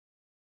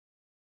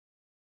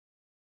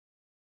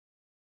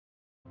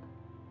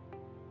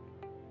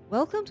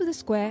Welcome to the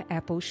Square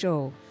Apple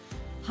Show.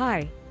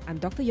 Hi, I'm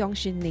Dr. Yong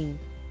Shin Ning.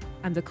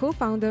 I'm the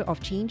co-founder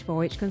of Change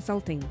Voyage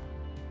Consulting.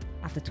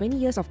 After 20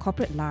 years of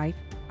corporate life,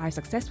 I've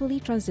successfully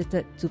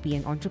transited to be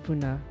an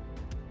entrepreneur.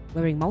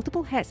 Wearing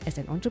multiple hats as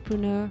an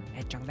entrepreneur,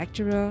 adjunct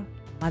lecturer,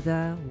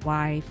 mother,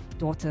 wife,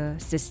 daughter,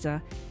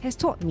 sister has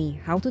taught me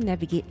how to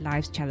navigate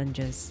life's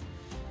challenges.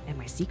 And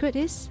my secret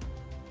is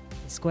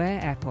the Square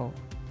Apple.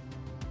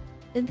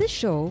 In this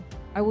show,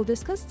 I will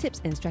discuss tips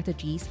and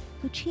strategies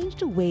to change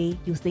the way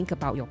you think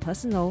about your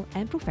personal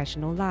and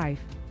professional life.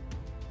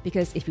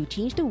 Because if you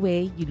change the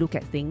way you look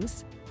at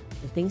things,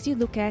 the things you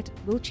look at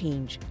will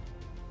change.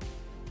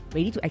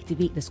 Ready to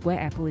activate the Square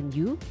Apple in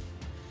you?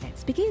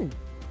 Let's begin.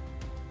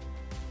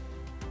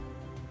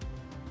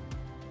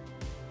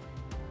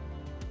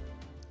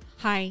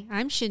 Hi,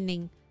 I'm Shin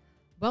Ning.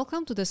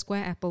 Welcome to the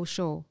Square Apple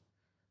Show.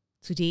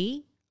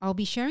 Today, I'll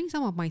be sharing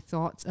some of my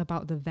thoughts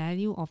about the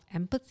value of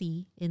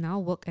empathy in our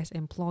work as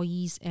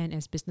employees and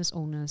as business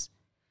owners.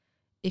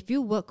 If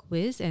you work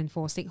with and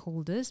for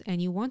stakeholders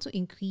and you want to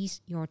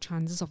increase your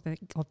chances of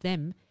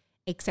them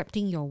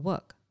accepting your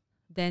work,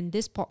 then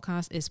this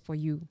podcast is for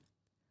you.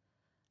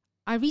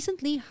 I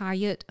recently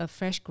hired a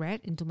fresh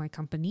grad into my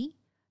company.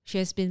 She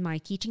has been my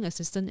teaching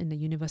assistant in the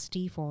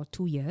university for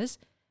 2 years,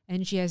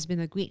 and she has been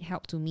a great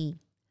help to me.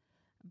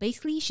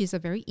 Basically, she's a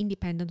very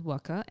independent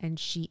worker and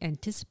she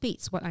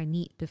anticipates what I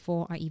need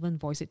before I even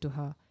voice it to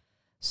her.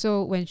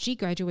 So when she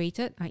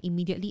graduated, I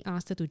immediately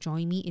asked her to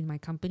join me in my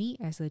company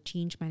as a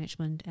change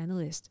management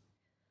analyst.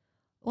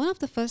 One of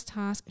the first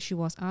tasks she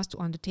was asked to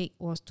undertake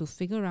was to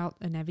figure out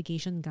a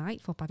navigation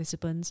guide for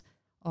participants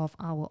of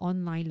our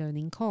online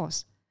learning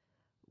course.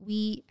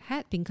 We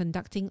had been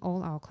conducting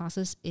all our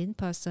classes in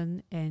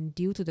person, and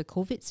due to the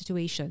COVID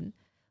situation,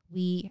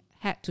 we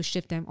had to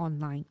shift them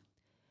online.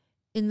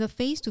 In the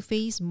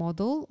face-to-face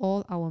model,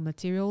 all our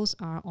materials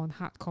are on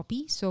hard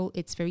copy, so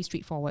it's very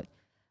straightforward.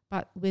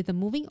 But with the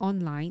moving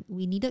online,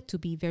 we needed to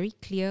be very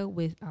clear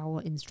with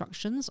our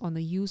instructions on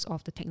the use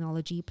of the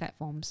technology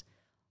platforms,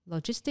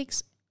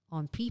 logistics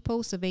on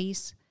pre-post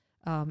surveys,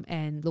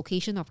 and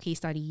location of case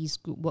studies,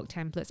 group work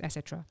templates,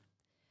 etc.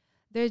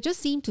 There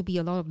just seemed to be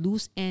a lot of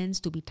loose ends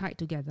to be tied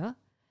together,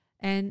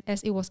 and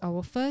as it was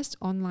our first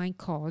online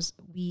course,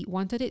 we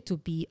wanted it to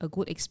be a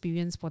good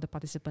experience for the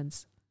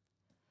participants.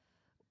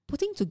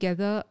 Putting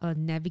together a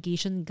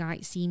navigation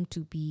guide seemed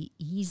to be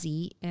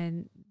easy,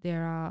 and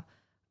there are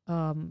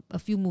a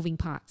few moving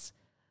parts.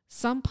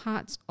 Some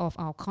parts of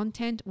our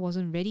content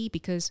wasn't ready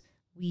because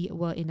we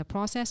were in the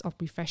process of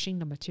refreshing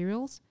the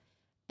materials,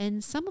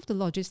 and some of the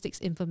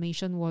logistics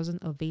information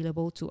wasn't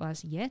available to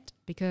us yet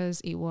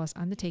because it was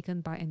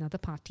undertaken by another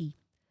party.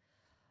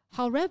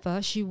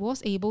 However, she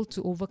was able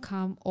to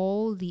overcome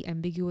all the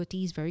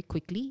ambiguities very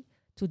quickly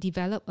to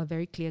develop a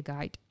very clear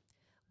guide.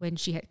 When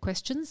she had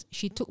questions,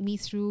 she took me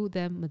through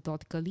them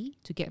methodically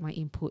to get my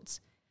inputs.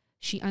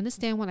 She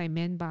understand what I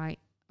meant by,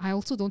 I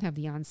also don't have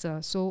the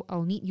answer, so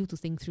I'll need you to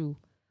think through.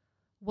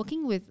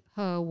 Working with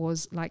her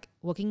was like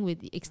working with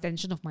the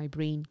extension of my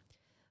brain.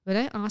 When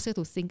I ask her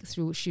to think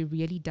through, she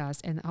really does,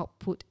 and the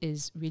output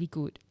is really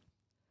good.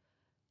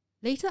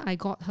 Later, I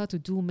got her to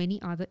do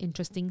many other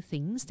interesting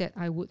things that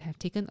I would have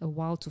taken a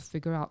while to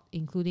figure out,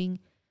 including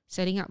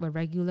setting up a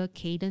regular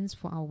cadence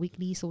for our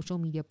weekly social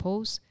media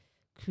posts,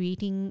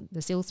 creating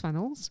the sales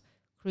funnels,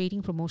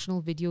 creating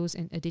promotional videos,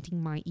 and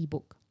editing my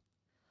ebook.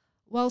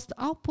 Whilst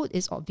the output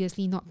is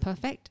obviously not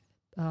perfect,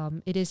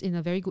 it is in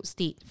a very good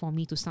state for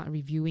me to start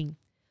reviewing.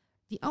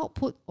 The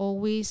output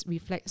always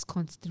reflects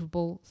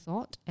considerable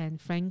thought, and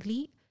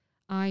frankly,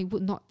 I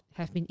would not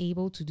have been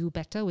able to do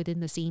better within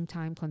the same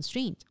time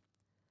constraint.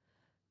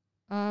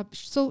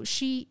 So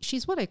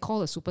she's what I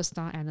call a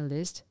superstar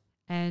analyst,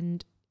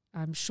 and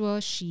I'm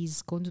sure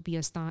she's going to be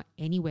a star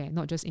anywhere,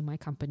 not just in my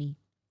company.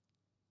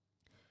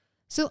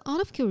 So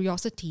out of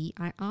curiosity,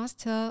 I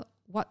asked her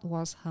what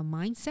was her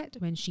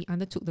mindset when she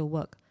undertook the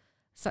work,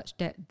 such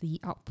that the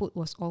output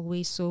was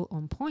always so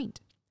on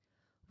point.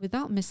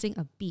 Without missing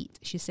a beat,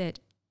 she said,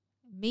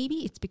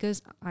 "Maybe it's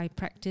because I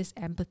practice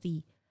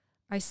empathy.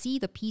 I see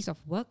the piece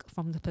of work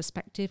from the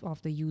perspective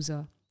of the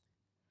user.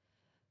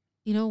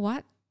 You know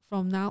what?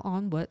 From now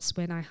onwards,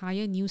 when I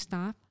hire new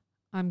staff,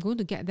 I'm going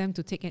to get them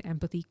to take an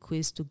empathy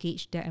quiz to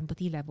gauge their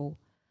empathy level.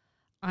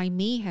 I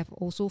may have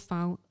also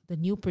found the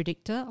new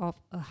predictor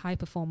of a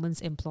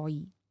high-performance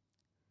employee."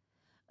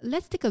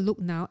 Let's take a look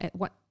now at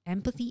what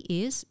empathy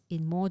is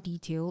in more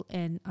detail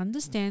and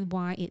understand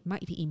why it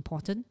might be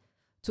important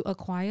to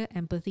acquire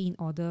empathy in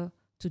order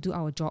to do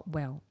our job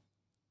well.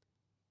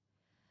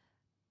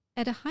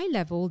 At a high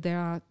level, there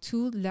are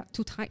two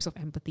types of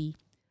empathy,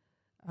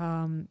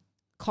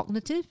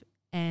 cognitive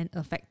and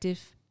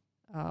affective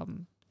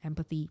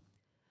empathy.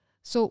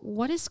 So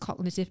what is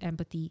cognitive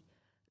empathy?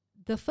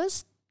 The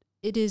first,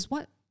 it is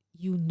what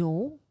you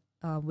know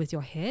with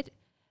your head,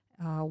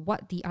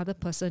 what the other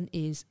person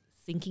is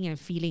thinking and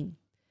feeling.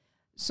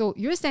 So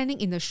you're standing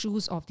in the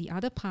shoes of the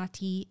other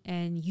party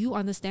and you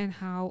understand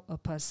how a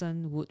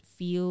person would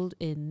feel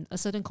in a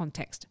certain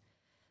context.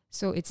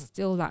 So it's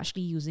still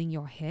largely using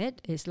your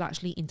head, it's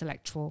largely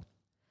intellectual.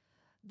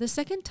 The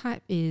second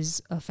type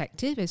is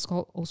affective. It's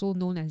also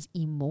known as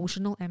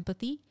emotional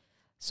empathy.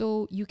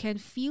 So you can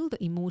feel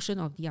the emotion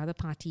of the other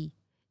party.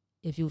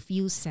 If you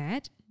feel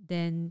sad,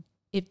 then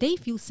if they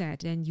feel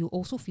sad, then you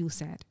also feel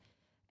sad.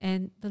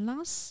 And the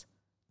last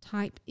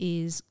type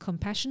is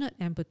compassionate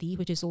empathy,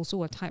 which is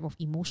also a type of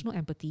emotional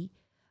empathy,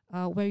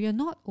 where you're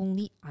not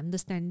only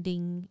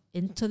understanding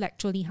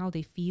intellectually how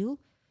they feel,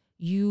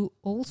 you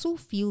also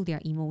feel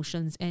their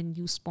emotions and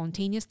you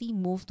spontaneously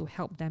move to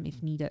help them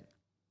if needed.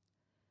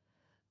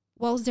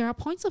 Whilst there are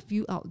points of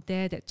view out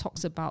there that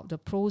talks about the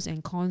pros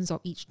and cons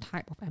of each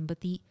type of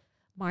empathy,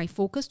 my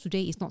focus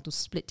today is not to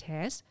split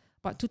hairs,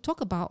 but to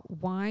talk about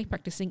why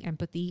practicing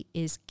empathy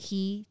is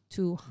key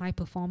to high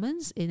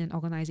performance in an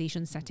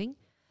organization setting,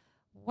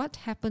 what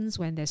happens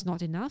when there's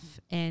not enough,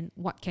 and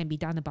what can be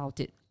done about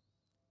it.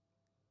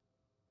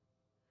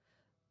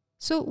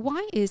 So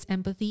why is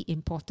empathy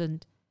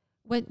important?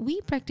 When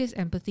we practice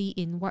empathy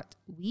in what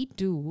we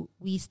do,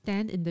 we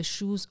stand in the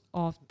shoes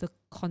of the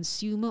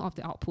consumer of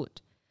the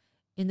output.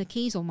 In the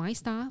case of my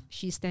staff,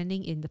 she's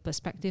standing in the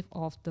perspective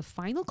of the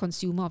final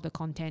consumer of the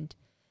content,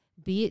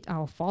 be it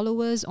our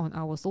followers on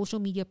our social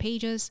media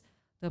pages,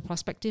 the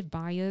prospective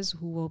buyers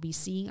who will be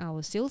seeing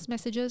our sales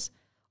messages,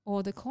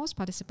 or the course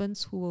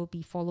participants who will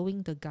be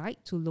following the guide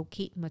to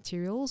locate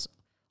materials,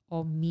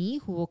 or me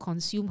who will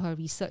consume her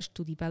research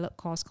to develop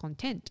course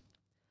content.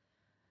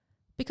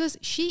 Because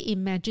she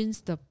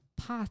imagines the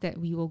path that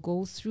we will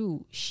go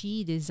through,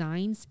 she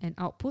designs an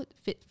output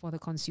fit for the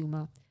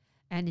consumer.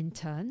 And in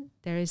turn,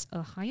 there is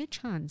a higher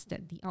chance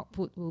that the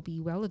output will be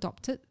well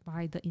adopted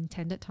by the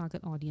intended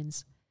target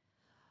audience.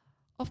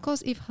 Of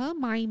course, if her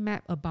mind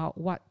map about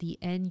what the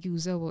end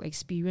user will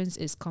experience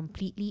is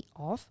completely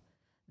off,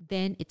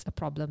 then it's a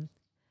problem.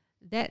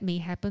 That may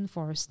happen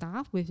for a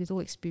staff with little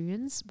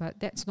experience, but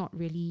that's not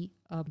really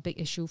a big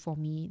issue for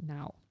me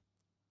now.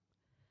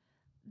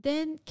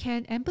 Then,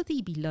 can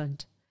empathy be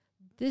learned?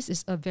 This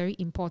is a very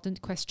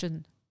important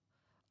question.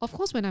 Of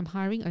course, when I'm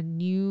hiring a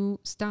new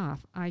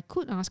staff, I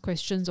could ask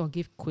questions or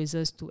give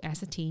quizzes to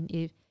ascertain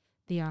if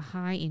they are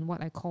high in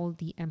what I call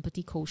the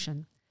empathy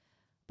quotient.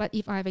 But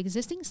if I have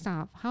existing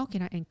staff, how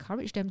can I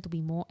encourage them to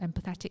be more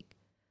empathetic?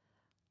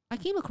 I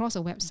came across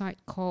a website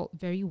called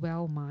Very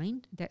Well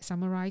Mind that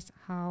summarized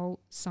how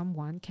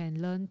someone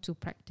can learn to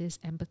practice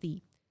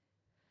empathy.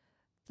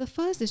 The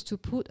first is to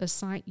put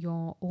aside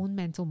your own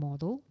mental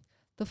model.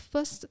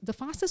 The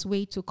fastest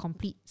way to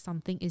complete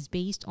something is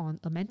based on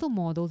a mental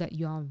model that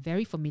you are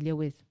very familiar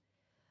with.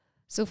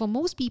 So for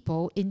most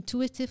people,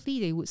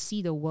 intuitively they would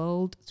see the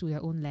world through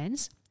their own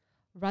lens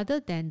rather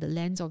than the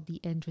lens of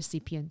the end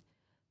recipient.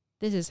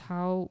 This is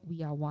how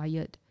we are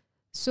wired.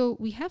 So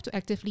we have to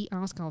actively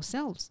ask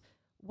ourselves,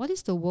 what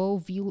is the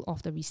world view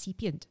of the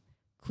recipient?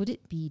 Could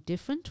it be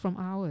different from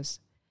ours?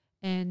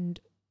 And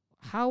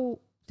how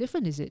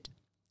different is it?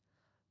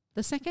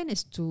 The second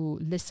is to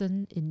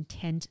listen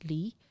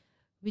intently,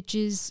 which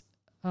is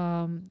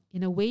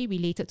in a way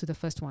related to the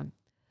first one.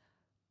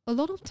 A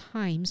lot of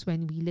times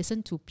when we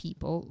listen to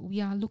people,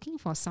 we are looking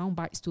for sound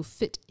bites to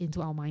fit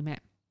into our mind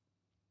map.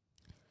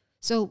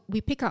 So we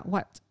pick up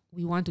what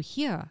we want to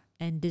hear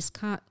and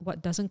discard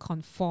what doesn't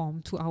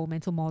conform to our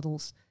mental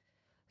models.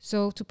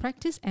 So to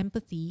practice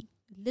empathy,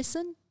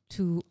 listen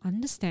to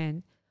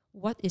understand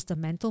what is the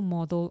mental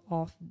model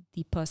of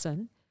the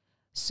person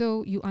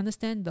so you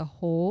understand the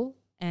whole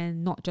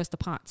and not just the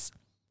parts.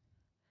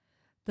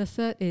 The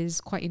third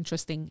is quite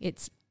interesting.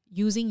 It's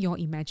using your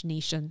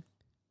imagination.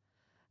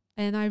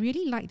 And I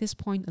really like this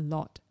point a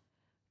lot.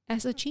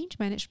 As a change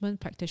management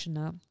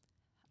practitioner,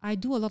 I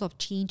do a lot of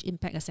change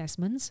impact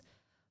assessments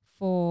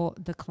for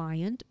the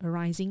client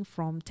arising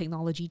from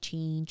technology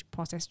change,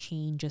 process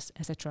changes,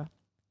 etc.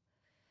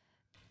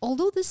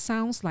 Although this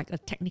sounds like a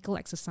technical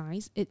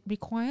exercise, it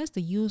requires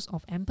the use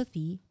of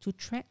empathy to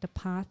track the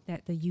path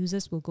that the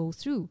users will go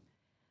through.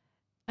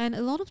 And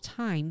a lot of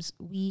times,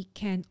 we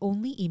can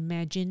only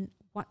imagine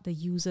what the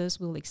users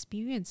will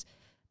experience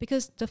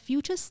because the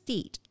future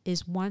state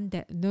is one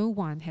that no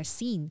one has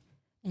seen.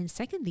 And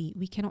secondly,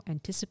 we cannot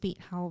anticipate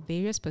how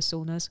various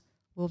personas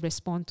will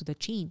respond to the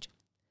change.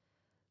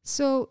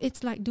 So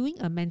it's like doing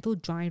a mental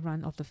dry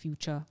run of the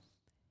future.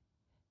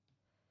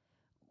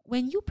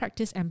 When you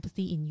practice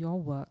empathy in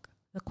your work,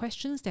 the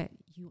questions that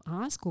you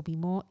ask will be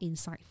more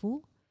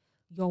insightful,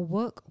 your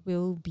work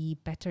will be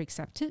better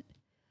accepted,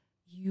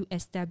 you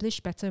establish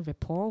better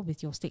rapport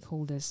with your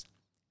stakeholders.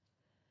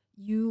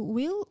 You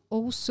will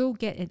also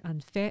get an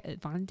unfair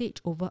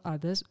advantage over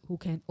others who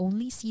can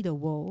only see the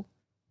world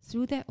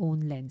through their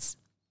own lens.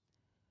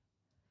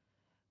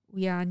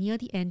 We are near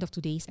the end of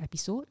today's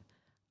episode.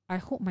 I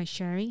hope my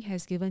sharing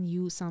has given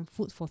you some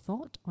food for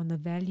thought on the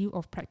value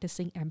of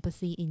practicing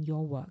empathy in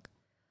your work.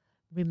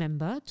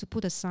 Remember to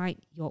put aside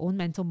your own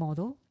mental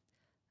model,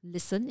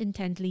 listen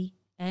intently,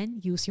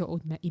 and use your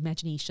own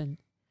imagination.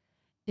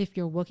 If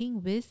you're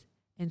working with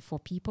and for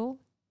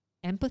people,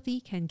 empathy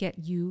can get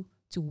you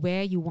to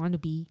where you want to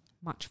be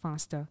much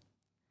faster.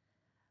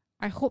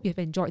 I hope you've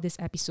enjoyed this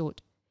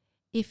episode.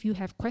 If you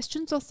have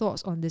questions or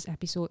thoughts on this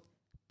episode,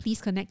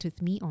 please connect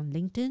with me on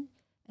LinkedIn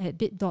at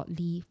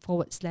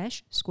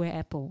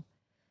bit.ly/squareapple.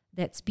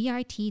 That's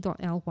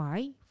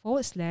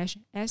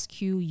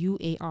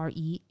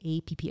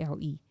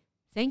bit.ly/SQUAREAPPLE.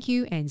 Thank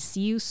you and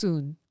see you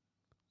soon.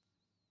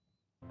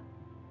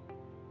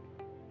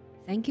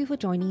 Thank you for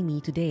joining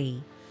me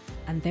today.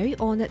 I'm very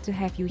honored to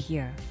have you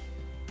here.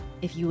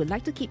 If you would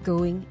like to keep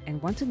going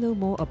and want to know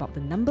more about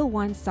the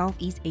 #1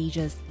 Southeast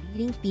Asia's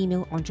leading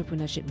female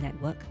entrepreneurship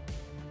network,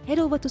 head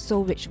over to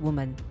Soul Rich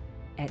Woman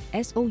at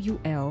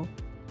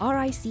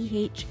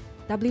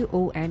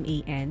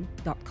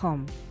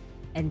soulrichwoman.com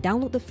and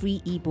download the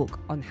free ebook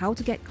on how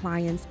to get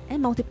clients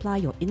and multiply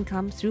your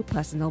income through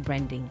personal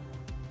branding.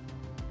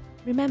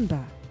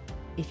 Remember,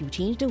 if you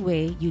change the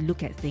way you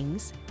look at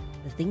things,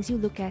 the things you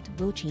look at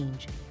will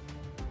change.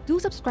 Do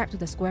subscribe to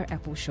The Square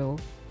Apple Show,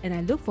 and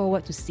I look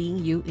forward to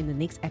seeing you in the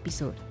next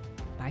episode.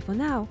 Bye for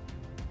now.